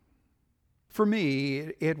For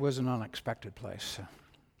me, it was an unexpected place,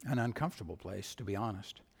 an uncomfortable place, to be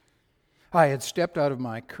honest. I had stepped out of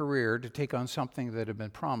my career to take on something that had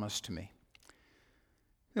been promised to me.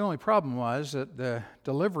 The only problem was that the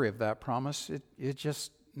delivery of that promise, it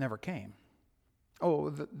just never came. Oh,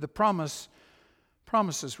 the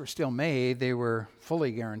promises were still made. They were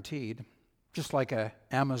fully guaranteed, just like a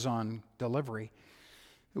Amazon delivery.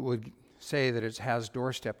 It would say that it has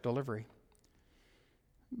doorstep delivery.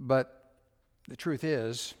 But the truth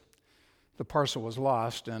is, the parcel was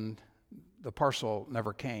lost and the parcel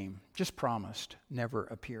never came. Just promised, never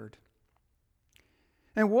appeared.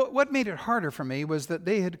 And what made it harder for me was that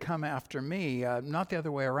they had come after me, not the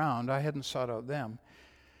other way around. I hadn't sought out them.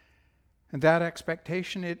 And that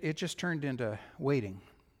expectation, it just turned into waiting,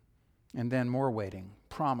 and then more waiting,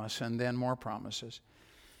 promise, and then more promises.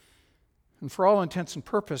 And for all intents and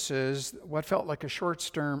purposes, what felt like a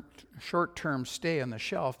short-term stay on the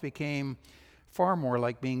shelf became far more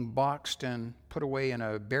like being boxed and put away in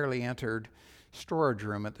a barely entered storage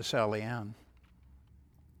room at the Sally Ann.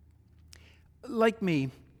 Like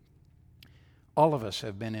me, all of us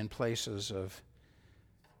have been in places of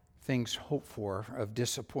things hoped for, of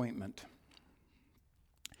disappointment.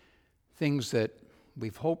 Things that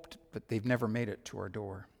we've hoped, but they've never made it to our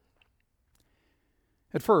door.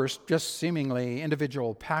 At first, just seemingly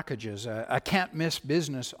individual packages, a can't-miss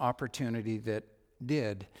business opportunity that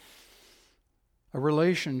did, a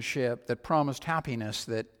relationship that promised happiness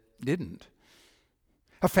that didn't,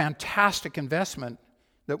 a fantastic investment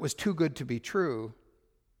that was too good to be true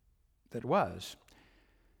that was,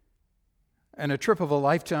 and a trip of a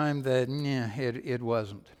lifetime that, it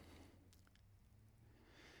wasn't.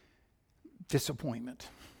 Disappointment.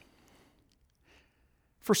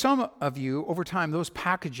 For some of you, over time, those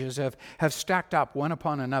packages have stacked up one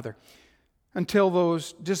upon another until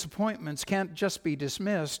those disappointments can't just be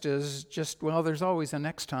dismissed as just, well, there's always a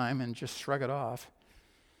next time, and just shrug it off.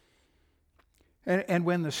 And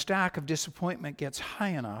when the stack of disappointment gets high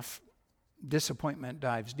enough, disappointment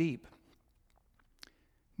dives deep,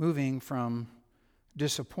 moving from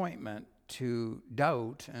disappointment to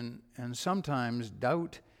doubt, and sometimes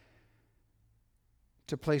doubt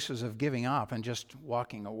to places of giving up and just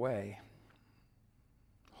walking away.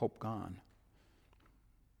 Hope gone.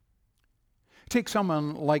 Take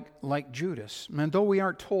someone like Judas, and though we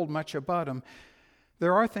aren't told much about him,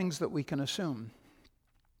 there are things that we can assume.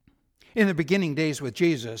 In the beginning days with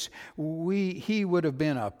Jesus, he would have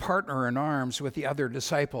been a partner in arms with the other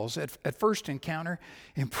disciples. At first encounter,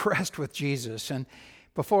 impressed with Jesus, and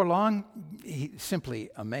before long, he simply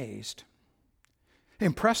amazed.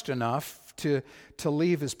 Impressed enough to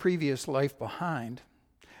leave his previous life behind,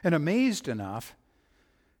 and amazed enough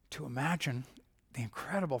to imagine the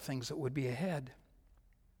incredible things that would be ahead.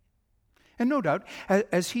 And no doubt,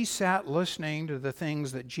 as he sat listening to the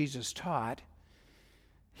things that Jesus taught,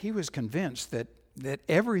 he was convinced that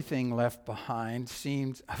everything left behind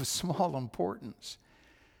seemed of small importance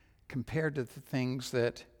compared to the things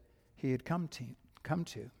that he had come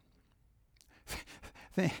to.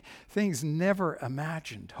 Things never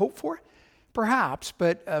imagined. Hoped for? Perhaps,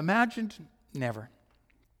 but imagined? Never.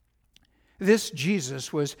 This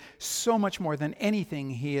Jesus was so much more than anything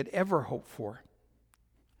he had ever hoped for.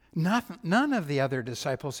 None of the other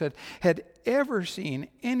disciples had ever seen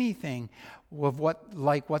anything of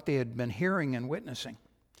what they had been hearing and witnessing.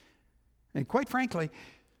 And quite frankly,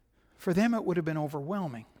 for them it would have been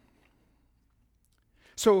overwhelming.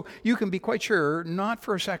 So you can be quite sure, not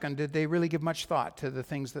for a second did they really give much thought to the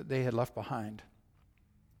things that they had left behind.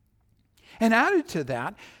 And added to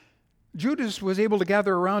that, Judas was able to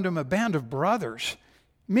gather around him a band of brothers,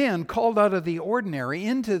 men called out of the ordinary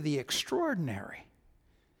into the extraordinary.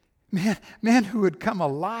 Men who had come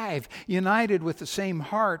alive, united with the same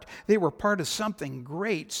heart. They were part of something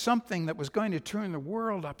great, something that was going to turn the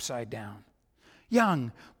world upside down.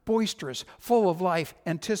 Young, boisterous, full of life,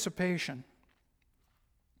 anticipation.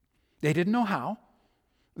 They didn't know how.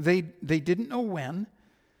 They didn't know when.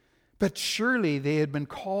 But surely they had been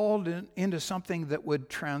called into something that would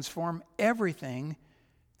transform everything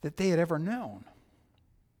that they had ever known.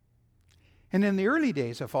 And in the early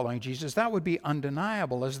days of following Jesus, that would be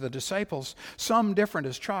undeniable as the disciples, some different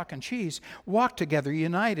as chalk and cheese, walked together,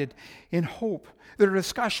 united in hope. Their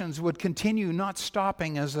discussions would continue, not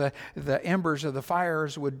stopping as the embers of the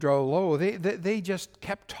fires would grow low. They just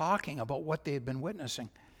kept talking about what they had been witnessing.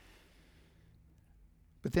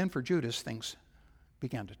 But then for Judas, things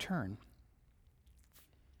began to turn.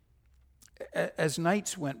 As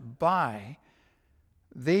nights went by,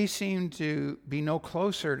 they seemed to be no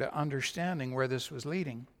closer to understanding where this was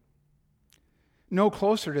leading. No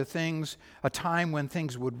closer to a time when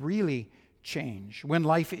things would really change, when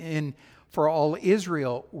life for all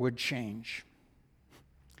Israel would change.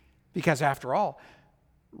 Because after all,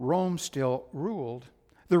 Rome still ruled.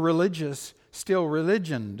 The religious still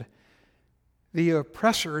religioned. The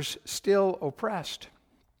oppressors still oppressed.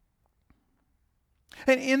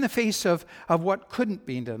 And in the face of what couldn't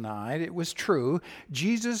be denied, it was true,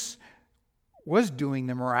 Jesus was doing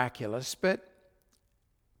the miraculous, but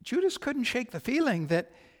Judas couldn't shake the feeling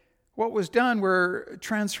that what was done were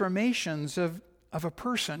transformations of a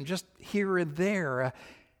person, just here and there.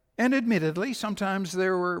 And admittedly, sometimes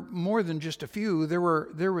there were more than just a few. There were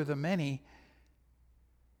the many.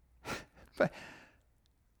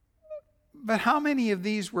 But how many of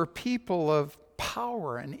these were people of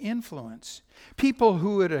power and influence? People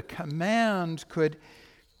who at a command could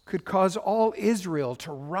cause all Israel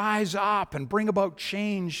to rise up and bring about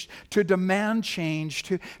change, to demand change,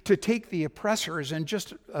 to take the oppressors and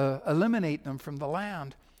just eliminate them from the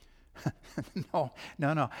land. No.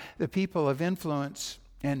 The people of influence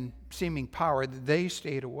and seeming power, they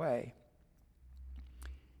stayed away.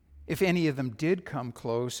 If any of them did come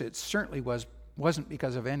close, it certainly wasn't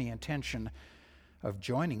because of any intention of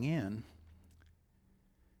joining in.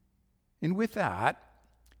 And with that,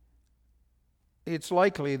 it's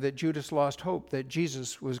likely that Judas lost hope that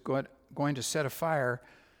Jesus was going to set a fire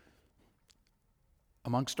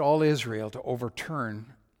amongst all Israel to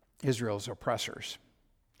overturn Israel's oppressors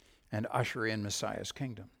and usher in Messiah's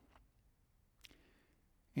kingdom.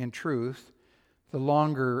 In truth, the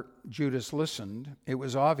longer Judas listened, it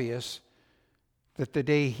was obvious that the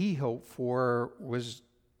day he hoped for was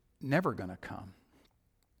never going to come.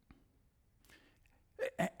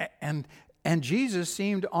 And Jesus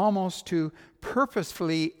seemed almost to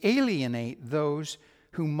purposefully alienate those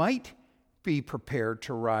who might be prepared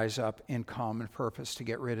to rise up in common purpose to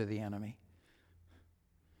get rid of the enemy.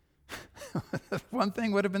 One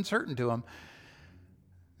thing would have been certain to him.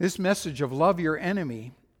 This message of love your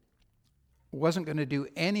enemy wasn't going to do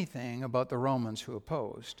anything about the Romans who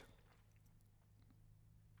opposed.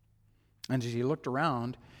 And as he looked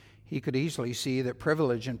around, he could easily see that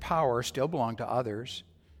privilege and power still belonged to others,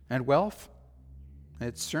 and wealth,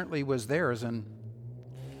 it certainly was theirs and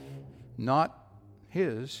not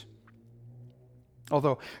his.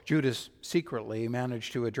 Although Judas secretly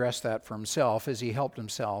managed to address that for himself as he helped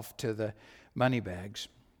himself to the money bags.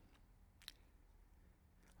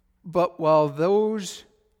 But while those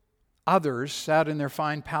others sat in their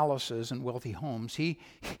fine palaces and wealthy homes, he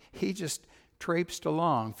just traipsed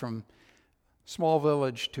along from small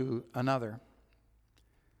village to another,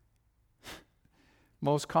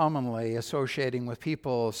 most commonly associating with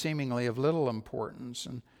people seemingly of little importance,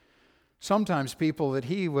 and sometimes people that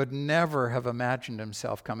he would never have imagined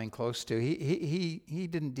himself coming close to. He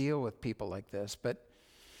didn't deal with people like this, but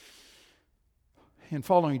in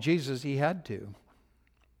following Jesus, he had to.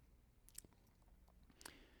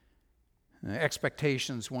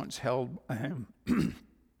 Expectations once held him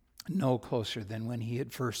no closer than when he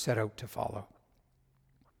had first set out to follow.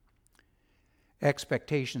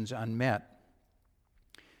 Expectations unmet,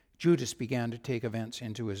 Judas began to take events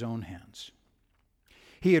into his own hands.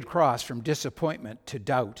 He had crossed from disappointment to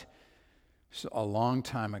doubt a long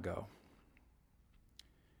time ago.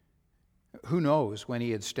 Who knows when he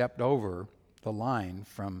had stepped over the line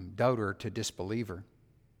from doubter to disbeliever?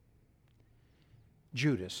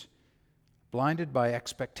 Judas, blinded by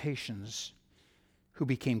expectations, who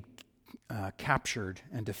became captured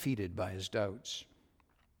and defeated by his doubts.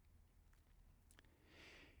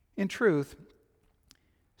 In truth,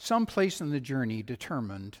 some place in the journey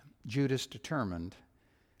Judas determined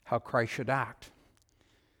how Christ should act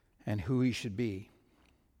and who he should be.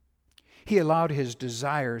 He allowed his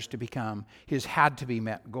desires to become his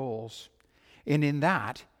had-to-be-met goals, and in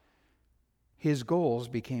that, his goals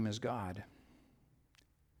became his God.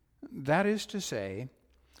 That is to say,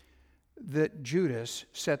 that Judas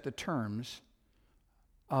set the terms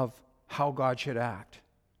of how God should act,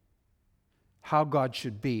 how God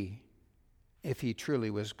should be, if he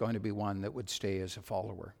truly was going to be one that would stay as a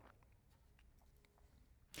follower.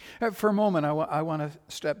 For a moment, I want to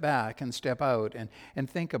step back and step out and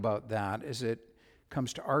think about that as it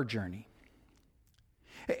comes to our journey.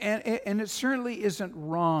 And it certainly isn't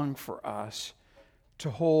wrong for us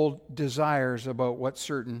to hold desires about what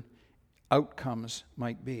certain outcomes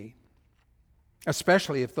might be,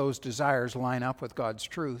 especially if those desires line up with God's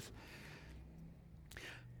truth.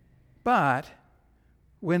 But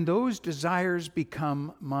when those desires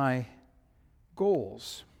become my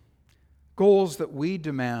goals that we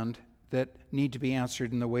demand that need to be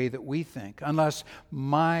answered in the way that we think, unless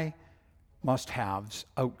my must-haves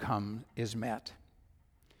outcome is met,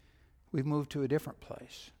 we've moved to a different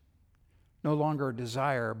place, no longer a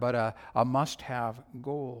desire, but a must-have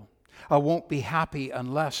goal. A won't be happy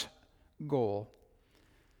unless goal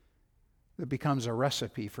that becomes a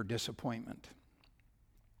recipe for disappointment.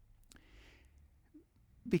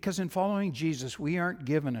 Because in following Jesus, we aren't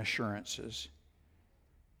given assurances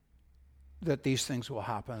that these things will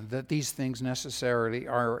happen, that these things necessarily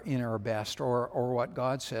are in our best, or what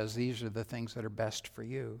God says, these are the things that are best for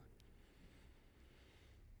you.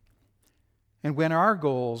 And when our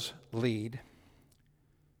goals lead,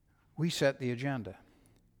 we set the agenda.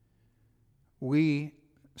 We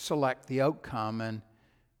select the outcome, and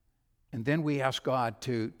then we ask God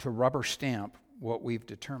to rubber stamp what we've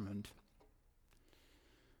determined.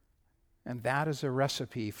 And that is a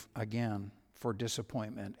recipe, again, for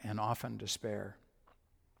disappointment and often despair.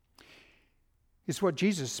 It's what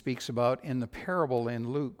Jesus speaks about in the parable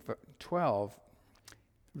in Luke 12,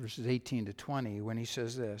 verses 18 to 20, when he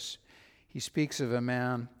says this. He speaks of a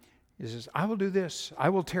man, he says, I will do this. I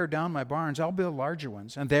will tear down my barns. I'll build larger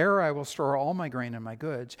ones. And there I will store all my grain and my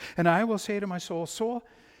goods. And I will say to my soul, soul,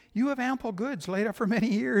 you have ample goods laid up for many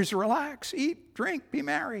years. Relax, eat, drink, be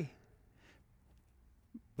merry.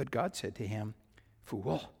 But God said to him,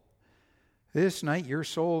 fool, this night your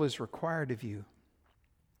soul is required of you.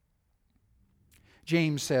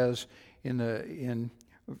 James says in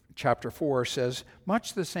chapter 4, says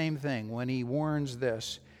much the same thing when he warns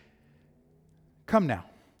this. Come now,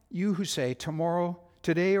 you who say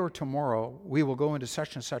today or tomorrow, we will go into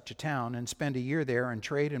such and such a town and spend a year there and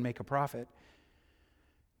trade and make a profit.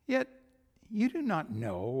 Yet you do not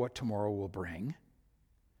know what tomorrow will bring.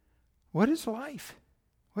 What is life?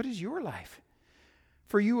 What is your life?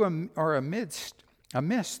 For you are a mist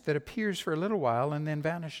that appears for a little while and then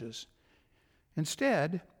vanishes.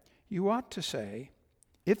 Instead, you ought to say,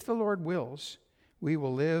 if the Lord wills, we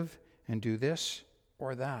will live and do this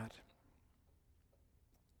or that.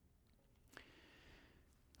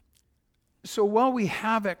 So while we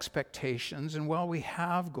have expectations and while we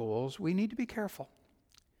have goals, we need to be careful.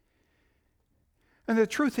 And the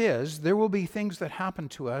truth is, there will be things that happen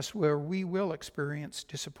to us where we will experience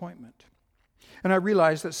disappointment. And I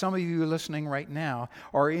realize that some of you listening right now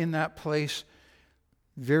are in that place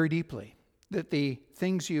very deeply, that the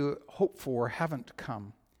things you hope for haven't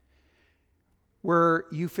come, where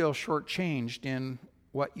you feel shortchanged in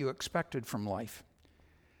what you expected from life,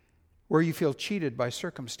 where you feel cheated by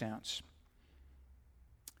circumstance.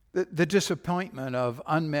 The disappointment of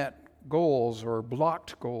unmet goals or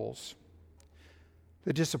blocked goals.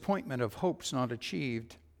 The disappointment of hopes not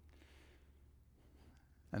achieved.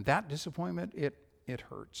 And that disappointment, it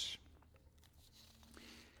hurts.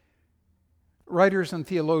 Writers and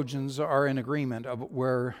theologians are in agreement of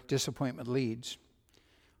where disappointment leads.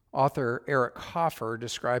 Author Eric Hoffer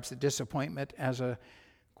describes the disappointment as a,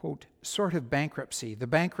 quote, sort of bankruptcy, the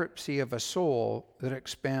bankruptcy of a soul that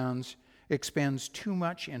expends too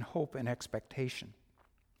much in hope and expectation.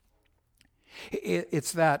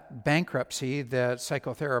 It's that bankruptcy that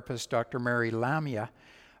psychotherapist Dr. Mary Lamia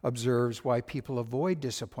observes why people avoid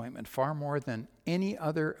disappointment far more than any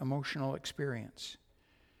other emotional experience.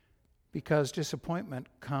 Because disappointment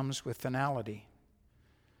comes with finality.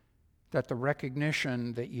 That the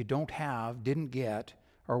recognition that you don't have, didn't get,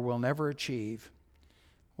 or will never achieve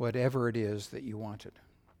whatever it is that you wanted.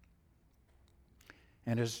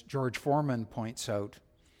 And as George Foreman points out,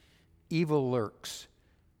 evil lurks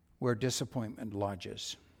where disappointment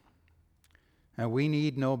lodges. And we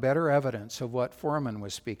need no better evidence of what Foreman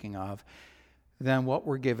was speaking of than what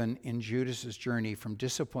we're given in Judas's journey from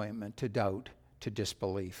disappointment to doubt to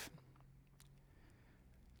disbelief.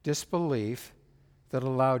 Disbelief that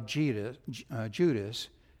allowed Judas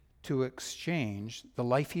to exchange the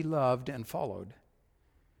life he loved and followed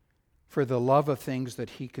for the love of things that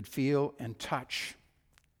he could feel and touch,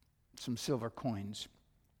 some silver coins.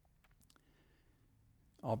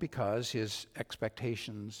 All because his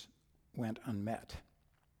expectations went unmet.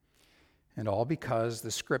 And all because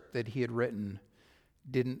the script that he had written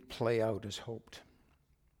didn't play out as hoped.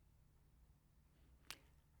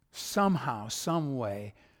 Somehow, some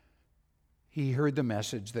way, he heard the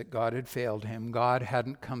message that God had failed him. God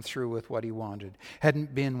hadn't come through with what he wanted,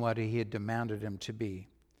 hadn't been what he had demanded him to be.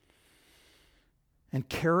 And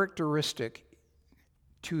characteristic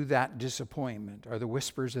to that disappointment are the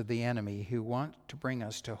whispers of the enemy who want to bring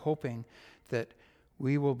us to hoping that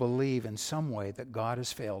we will believe in some way that God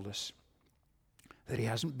has failed us, that he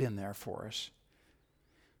hasn't been there for us,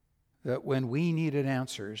 that when we needed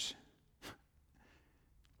answers,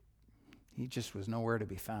 he just was nowhere to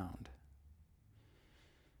be found.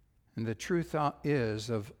 And the truth is,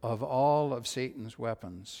 of all of Satan's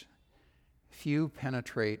weapons, few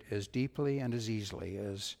penetrate as deeply and as easily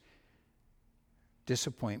as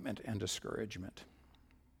disappointment and discouragement.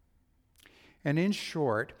 And in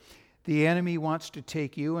short, the enemy wants to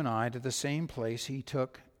take you and I to the same place he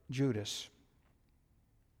took Judas.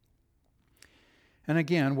 And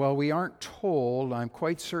again, while we aren't told, I'm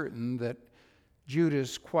quite certain that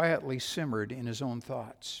Judas quietly simmered in his own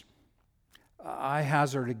thoughts. I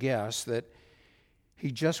hazard a guess that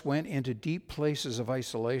he just went into deep places of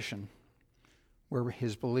isolation where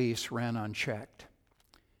his beliefs ran unchecked.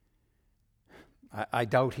 I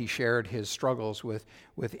doubt he shared his struggles with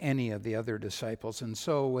any of the other disciples. And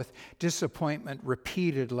so with disappointment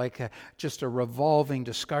repeated like just a revolving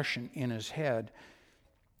discussion in his head,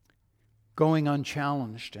 going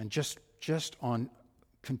unchallenged and just on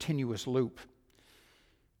continuous loop,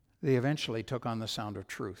 they eventually took on the sound of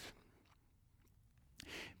truth.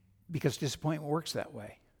 Because disappointment works that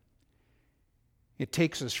way. It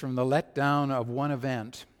takes us from the letdown of one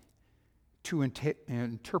event to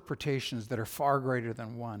interpretations that are far greater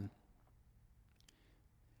than one.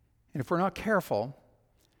 And if we're not careful,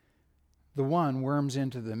 the one worms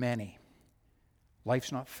into the many.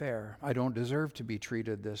 Life's not fair. I don't deserve to be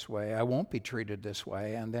treated this way. I won't be treated this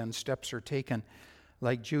way. And then steps are taken,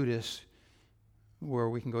 like Judas, where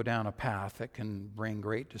we can go down a path that can bring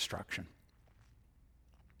great destruction.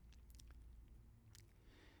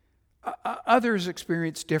 Others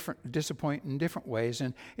experience disappointment in different ways,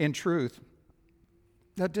 and in truth,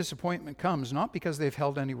 that disappointment comes not because they've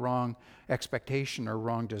held any wrong expectation or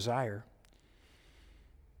wrong desire.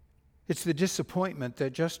 It's the disappointment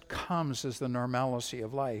that just comes as the normalcy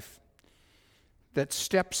of life, that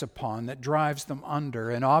steps upon, that drives them under,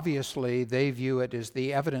 and obviously they view it as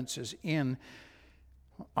the evidence is in,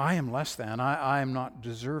 I am less than, I am not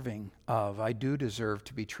deserving of, I do deserve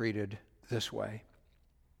to be treated this way.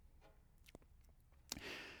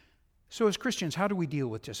 So as Christians, how do we deal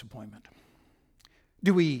with disappointment?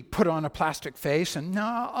 Do we put on a plastic face and,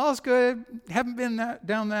 no, all's good, haven't been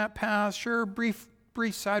down that path, sure, brief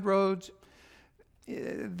side roads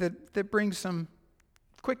that bring some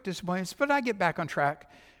quick disappointments, but I get back on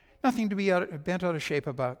track. Nothing to be bent out of shape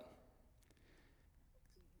about.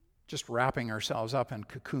 Just wrapping ourselves up in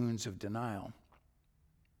cocoons of denial.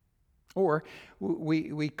 Or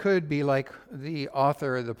we could be like the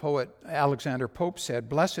author, the poet Alexander Pope said,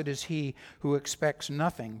 "Blessed is he who expects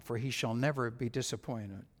nothing, for he shall never be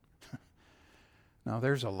disappointed." Now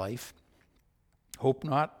there's a life. Hope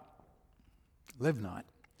not, live not.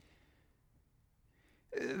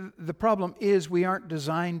 The problem is we aren't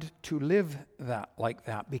designed to live like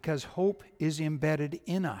that because hope is embedded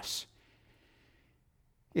in us.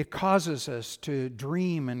 It causes us to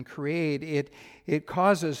dream and create. It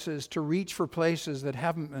causes us to reach for places that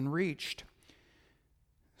haven't been reached.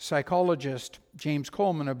 Psychologist James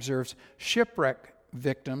Coleman observes, shipwreck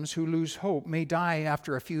victims who lose hope may die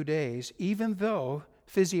after a few days, even though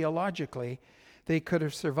physiologically they could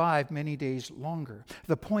have survived many days longer.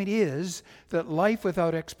 The point is that life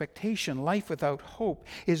without expectation, life without hope,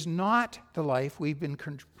 is not the life we've been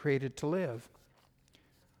created to live.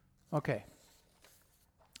 Okay.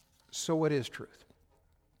 So what is truth?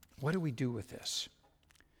 What do we do with this?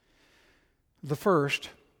 The first,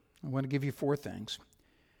 I want to give you 4 things.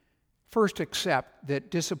 First, accept that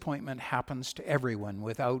disappointment happens to everyone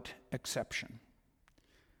without exception.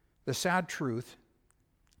 The sad truth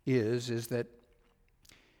is that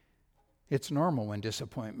it's normal when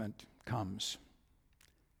disappointment comes.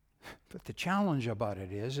 But the challenge about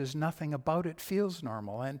it is nothing about it feels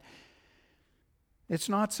normal, and it's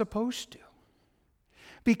not supposed to.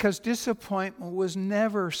 Because disappointment was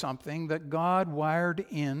never something that God wired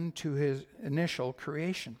into his initial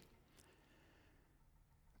creation.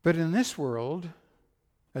 But in this world,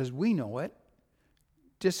 as we know it,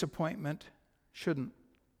 disappointment shouldn't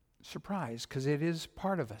surprise because it is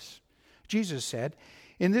part of us. Jesus said,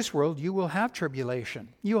 in this world you will have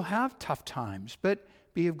tribulation. You'll have tough times, but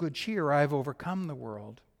be of good cheer. I have overcome the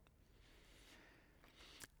world.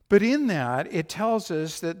 But in that, it tells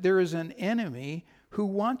us that there is an enemy who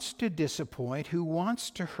wants to disappoint, who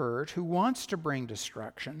wants to hurt, who wants to bring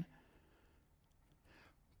destruction.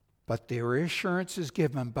 But the reassurance is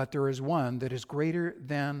given, but there is one that is greater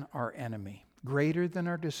than our enemy, greater than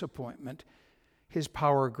our disappointment, his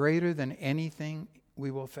power greater than anything we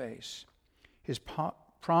will face, his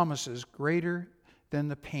promises greater than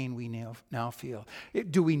the pain we now feel.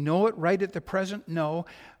 Do we know it right at the present? No.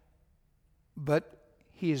 But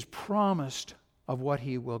he has promised of what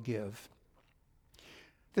he will give.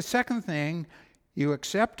 The second thing, you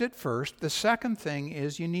accept it first. The second thing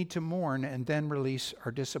is you need to mourn and then release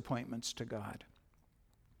our disappointments to God.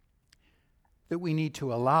 That we need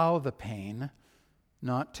to allow the pain,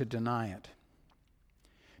 not to deny it.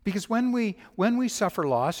 Because when we suffer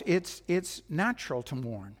loss, it's natural to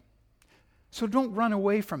mourn. So don't run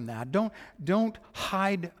away from that. Don't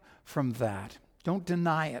hide from that. Don't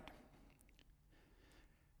deny it.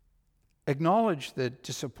 Acknowledge the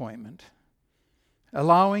disappointment,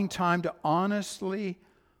 allowing time to honestly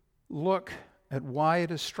look at why it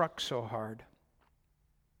has struck so hard.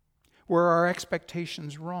 Were our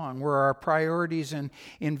expectations wrong? Were our priorities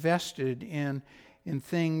invested in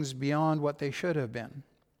things beyond what they should have been?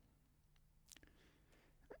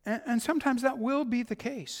 And sometimes that will be the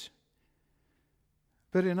case.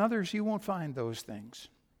 But in others, you won't find those things.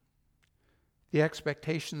 The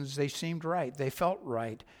expectations, they seemed right. They felt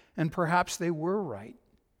right. And perhaps they were right.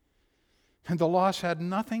 And the loss had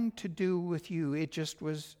nothing to do with you. It just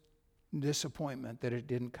was disappointment that it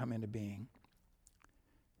didn't come into being.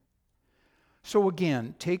 So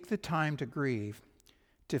again, take the time to grieve,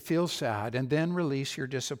 to feel sad, and then release your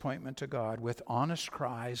disappointment to God with honest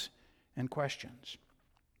cries and questions.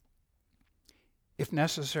 If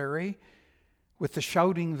necessary, with the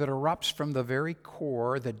shouting that erupts from the very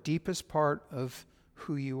core, the deepest part of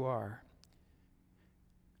who you are.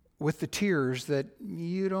 With the tears that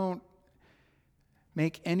you don't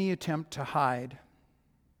make any attempt to hide.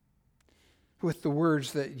 With the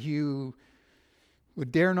words that you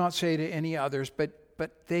would dare not say to any others,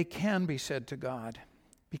 but they can be said to God,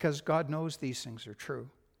 because God knows these things are true.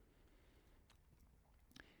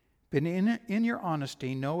 But in your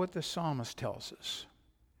honesty, know what the psalmist tells us,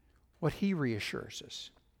 what he reassures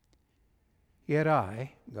us. Yet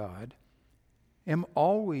I, God, am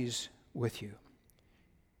always with you.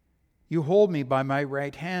 You hold me by my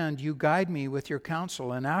right hand, you guide me with your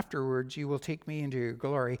counsel, and afterwards you will take me into your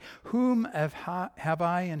glory. Whom have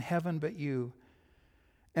I in heaven but you?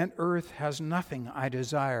 And earth has nothing I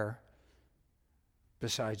desire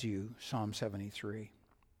besides you. Psalm 73.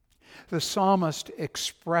 The psalmist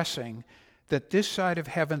expressing that this side of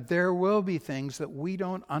heaven there will be things that we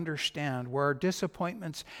don't understand, where our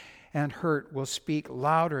disappointments and hurt will speak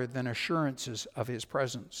louder than assurances of his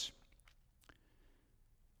presence.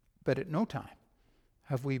 But at no time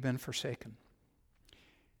have we been forsaken.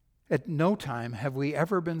 At no time have we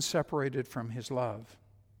ever been separated from his love.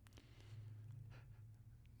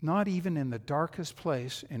 Not even in the darkest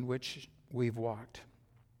place in which we've walked.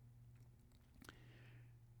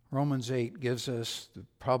 Romans 8 gives us,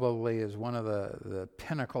 probably is one of the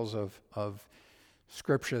pinnacles of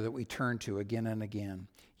Scripture that we turn to again and again.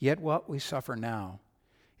 Yet what we suffer now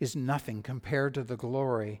is nothing compared to the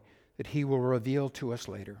glory that he will reveal to us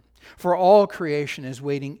later. For all creation is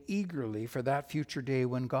waiting eagerly for that future day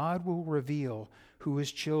when God will reveal who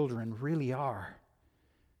his children really are.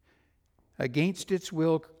 Against its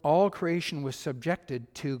will, all creation was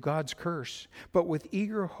subjected to God's curse. But with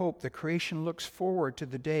eager hope, the creation looks forward to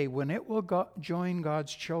the day when it will join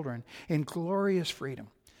God's children in glorious freedom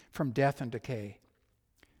from death and decay.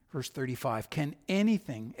 Verse 35, can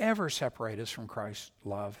anything ever separate us from Christ's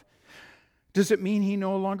love? Does it mean he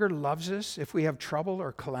no longer loves us if we have trouble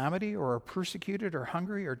or calamity or are persecuted or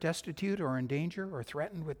hungry or destitute or in danger or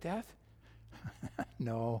threatened with death?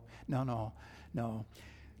 No.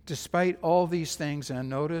 Despite all these things, and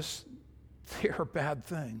notice they are bad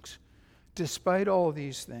things, despite all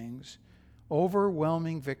these things,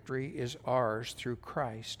 overwhelming victory is ours through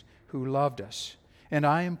Christ who loved us. And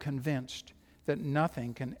I am convinced that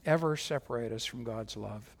nothing can ever separate us from God's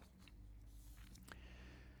love.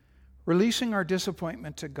 Releasing our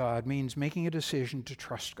disappointment to God means making a decision to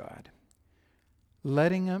trust God,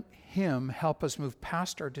 letting him help us move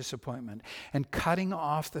past our disappointment and cutting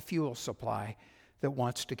off the fuel supply that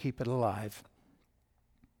wants to keep it alive.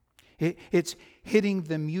 It's hitting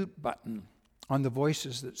the mute button on the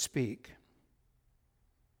voices that speak.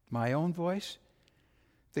 My own voice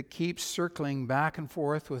that keeps circling back and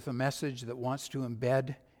forth with a message that wants to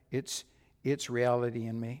embed its reality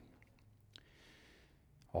in me.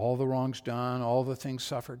 All the wrongs done, all the things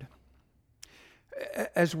suffered.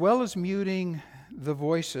 As well as muting the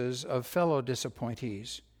voices of fellow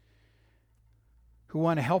disappointees who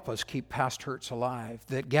want to help us keep past hurts alive,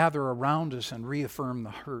 that gather around us and reaffirm the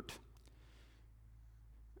hurt.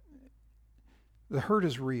 The hurt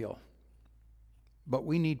is real, but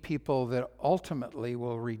we need people that ultimately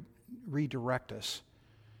will redirect us,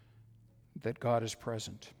 that God is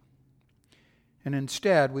present. And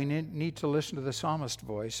instead, we need to listen to the psalmist's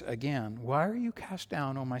voice again. Why are you cast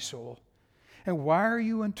down, O my soul? And why are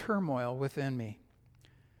you in turmoil within me?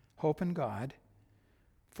 Hope in God,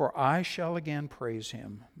 for I shall again praise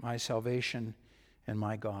him, my salvation and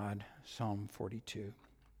my God. Psalm 42.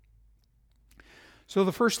 So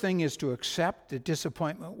the first thing is to accept that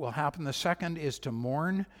disappointment will happen. The second is to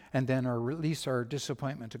mourn and then release our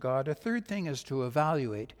disappointment to God. A third thing is to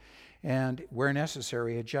evaluate and, where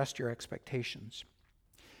necessary, adjust your expectations.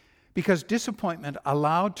 Because disappointment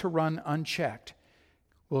allowed to run unchecked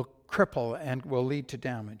will cripple and will lead to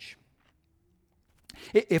damage.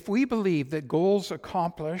 If we believe that goals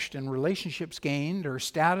accomplished and relationships gained or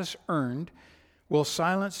status earned will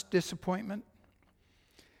silence disappointment,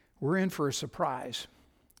 we're in for a surprise.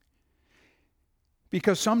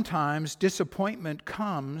 Because sometimes disappointment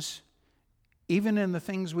comes even in the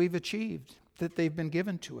things we've achieved, that they've been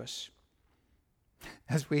given to us,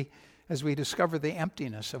 as we discover the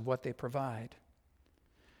emptiness of what they provide.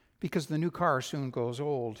 Because the new car soon goes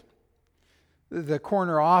old. The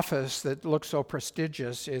corner office that looks so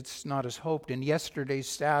prestigious, it's not as hoped, and yesterday's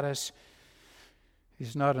status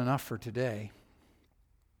is not enough for today.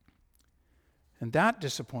 And that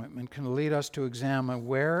disappointment can lead us to examine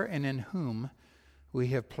where and in whom we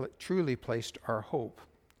have truly placed our hope,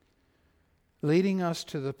 leading us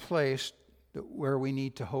to the place where we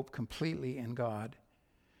need to hope completely in God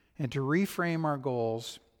and to reframe our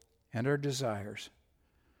goals and our desires,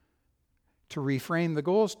 to reframe the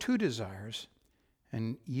goals to desires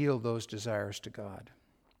and yield those desires to God.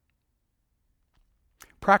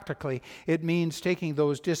 Practically, it means taking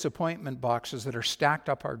those disappointment boxes that are stacked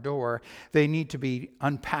up our door. They need to be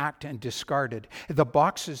unpacked and discarded. The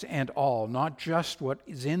boxes and all, not just what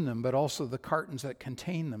is in them, but also the cartons that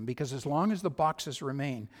contain them. Because as long as the boxes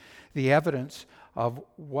remain, the evidence of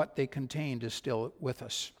what they contained is still with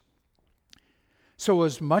us. So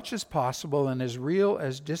as much as possible and as real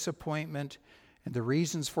as disappointment and the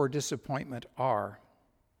reasons for disappointment are,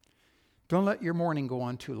 don't let your mourning go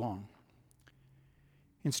on too long.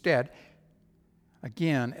 Instead,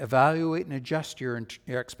 again, evaluate and adjust your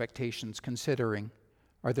expectations, considering,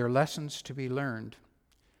 are there lessons to be learned?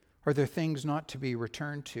 Are there things not to be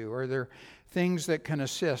returned to? Are there things that can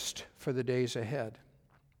assist for the days ahead?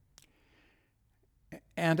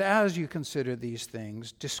 And as you consider these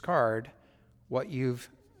things, discard what you've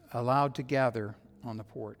allowed to gather on the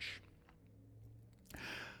porch.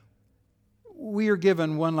 We are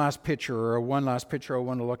given one last picture I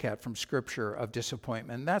want to look at from Scripture of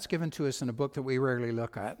disappointment. And that's given to us in a book that we rarely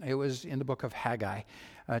look at. It was in the book of Haggai,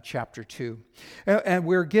 chapter 2. And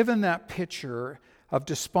we're given that picture of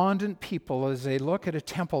despondent people as they look at a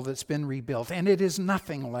temple that's been rebuilt. And it is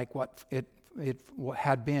nothing like what it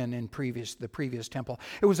had been in the previous temple.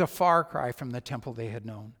 It was a far cry from the temple they had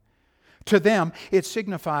known. To them, it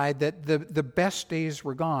signified that the best days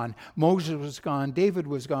were gone. Moses was gone, David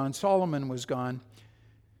was gone, Solomon was gone.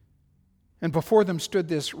 And before them stood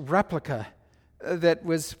this replica that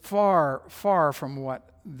was far, far from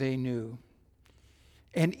what they knew.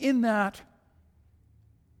 And in that,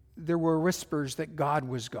 there were whispers that God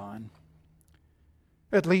was gone.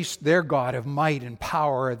 At least their God of might and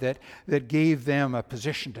power that gave them a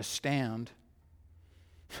position to stand.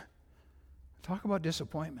 Talk about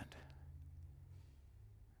disappointment.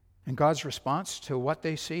 And God's response to what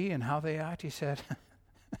they see and how they act, he said,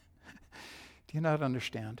 do you not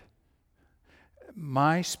understand?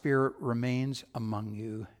 My spirit remains among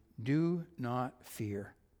you. Do not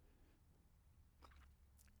fear.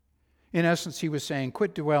 In essence, he was saying,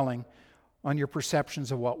 quit dwelling on your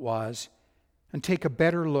perceptions of what was and take a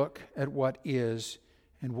better look at what is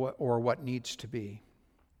and what needs to be.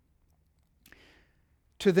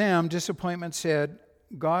 To them, disappointment said,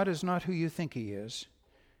 God is not who you think he is.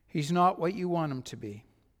 He's not what you want him to be.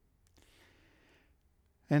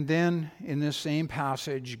 And then in this same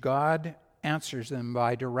passage, God answers them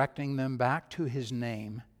by directing them back to his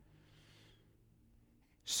name.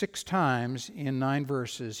 6 times in 9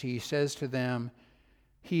 verses, he says to them,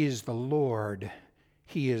 he is the Lord.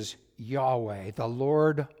 He is Yahweh, the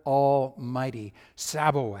Lord Almighty,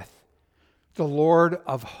 Sabaoth, the Lord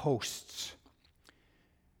of hosts.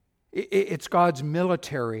 It's God's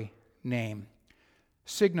military name,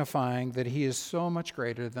 signifying that he is so much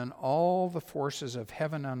greater than all the forces of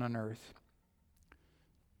heaven and on earth.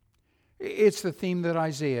 It's the theme that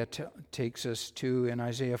Isaiah takes us to in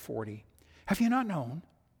Isaiah 40. Have you not known?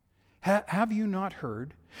 Have you not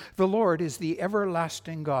heard? The Lord is the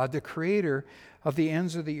everlasting God, the creator of the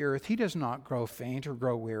ends of the earth. He does not grow faint or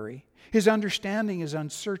grow weary. His understanding is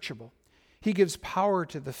unsearchable. He gives power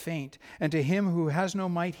to the faint, and to him who has no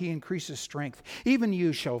might he increases strength. Even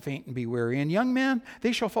you shall faint and be weary, and young men,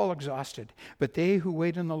 they shall fall exhausted. But they who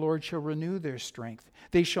wait on the Lord shall renew their strength.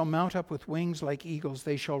 They shall mount up with wings like eagles.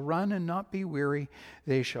 They shall run and not be weary.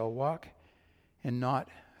 They shall walk and not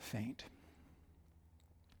faint.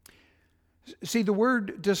 See, the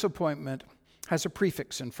word disappointment has a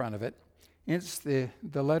prefix in front of it. It's the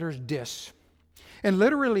letters dis. And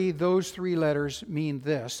literally, those three letters mean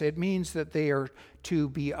this. It means that they are to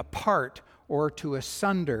be apart or to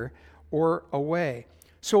asunder or away.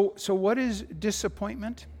 So what is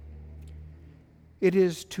disappointment? It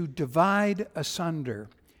is to divide asunder,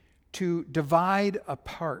 to divide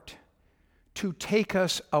apart, to take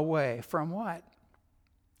us away. From what?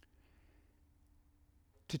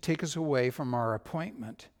 To take us away from our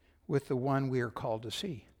appointment with the one we are called to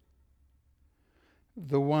see,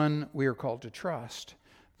 the one we are called to trust,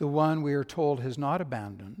 the one we are told has not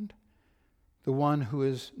abandoned, the one who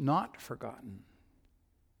is not forgotten,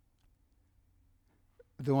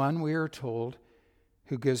 the one we are told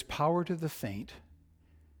who gives power to the faint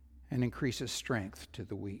and increases strength to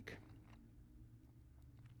the weak.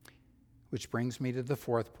 Which brings me to the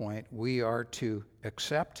fourth point. We are to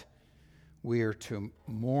accept, we are to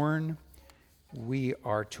mourn, we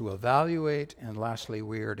are to evaluate, and lastly,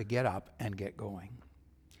 we are to get up and get going.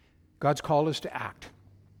 God's called us to act.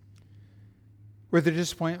 Were the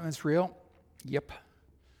disappointments real? Yep.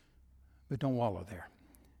 But don't wallow there.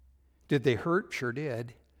 Did they hurt? Sure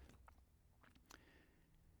did.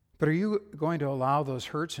 But are you going to allow those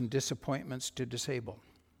hurts and disappointments to disable?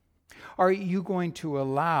 Are you going to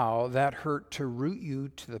allow that hurt to root you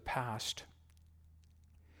to the past?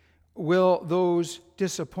 Will those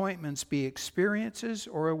disappointments be experiences,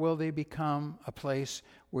 or will they become a place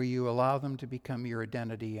where you allow them to become your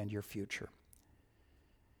identity and your future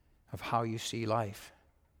of how you see life,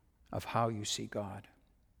 of how you see God?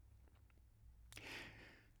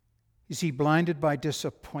 You see, blinded by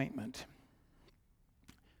disappointment,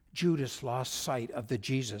 Judas lost sight of the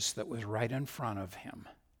Jesus that was right in front of him.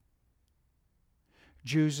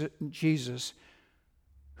 Jesus,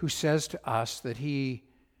 who says to us that he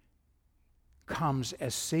comes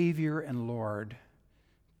as Savior and Lord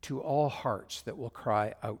to all hearts that will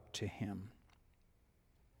cry out to him.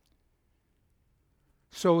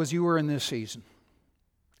 So as you are in this season,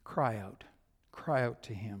 cry out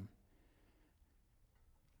to him.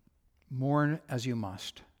 Mourn as you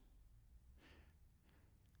must.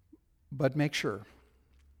 But make sure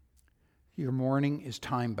your mourning is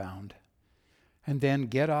time-bound. And then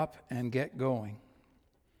get up and get going.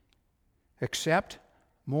 Accept,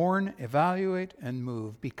 mourn, evaluate, and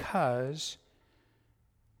move, because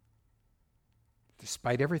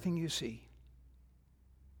despite everything you see,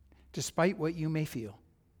 despite what you may feel,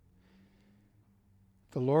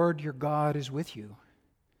 the Lord your God is with you,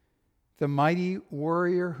 the mighty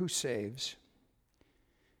warrior who saves.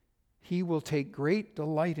 He will take great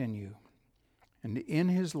delight in you, and in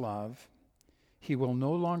his love he will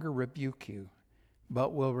no longer rebuke you,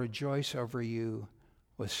 but will rejoice over you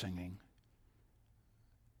with singing.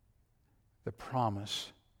 The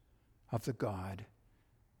promise of the God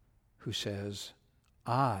who says,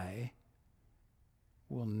 I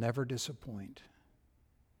will never disappoint.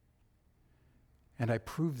 And I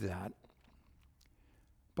prove that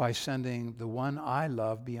by sending the one I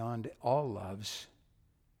love beyond all loves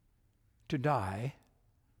to die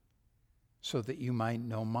so that you might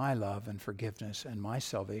know my love and forgiveness and my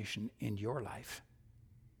salvation in your life.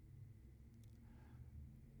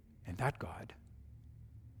 And that God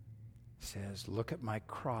says, look at my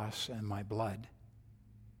cross and my blood,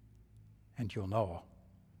 and you'll know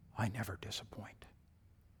I never disappoint.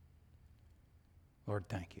 Lord,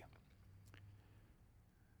 thank you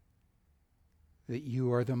that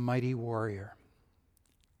you are the mighty warrior,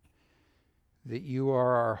 that you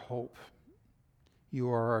are our hope, you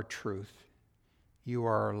are our truth, you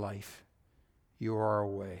are our life, you are our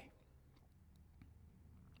way.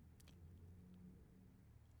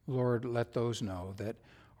 Lord, let those know that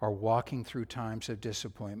are walking through times of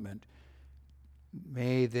disappointment.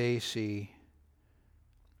 May they see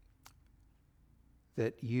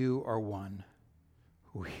that you are one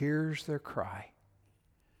who hears their cry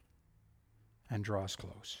and draws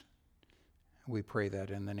close. We pray that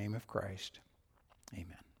in the name of Christ.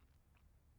 Amen.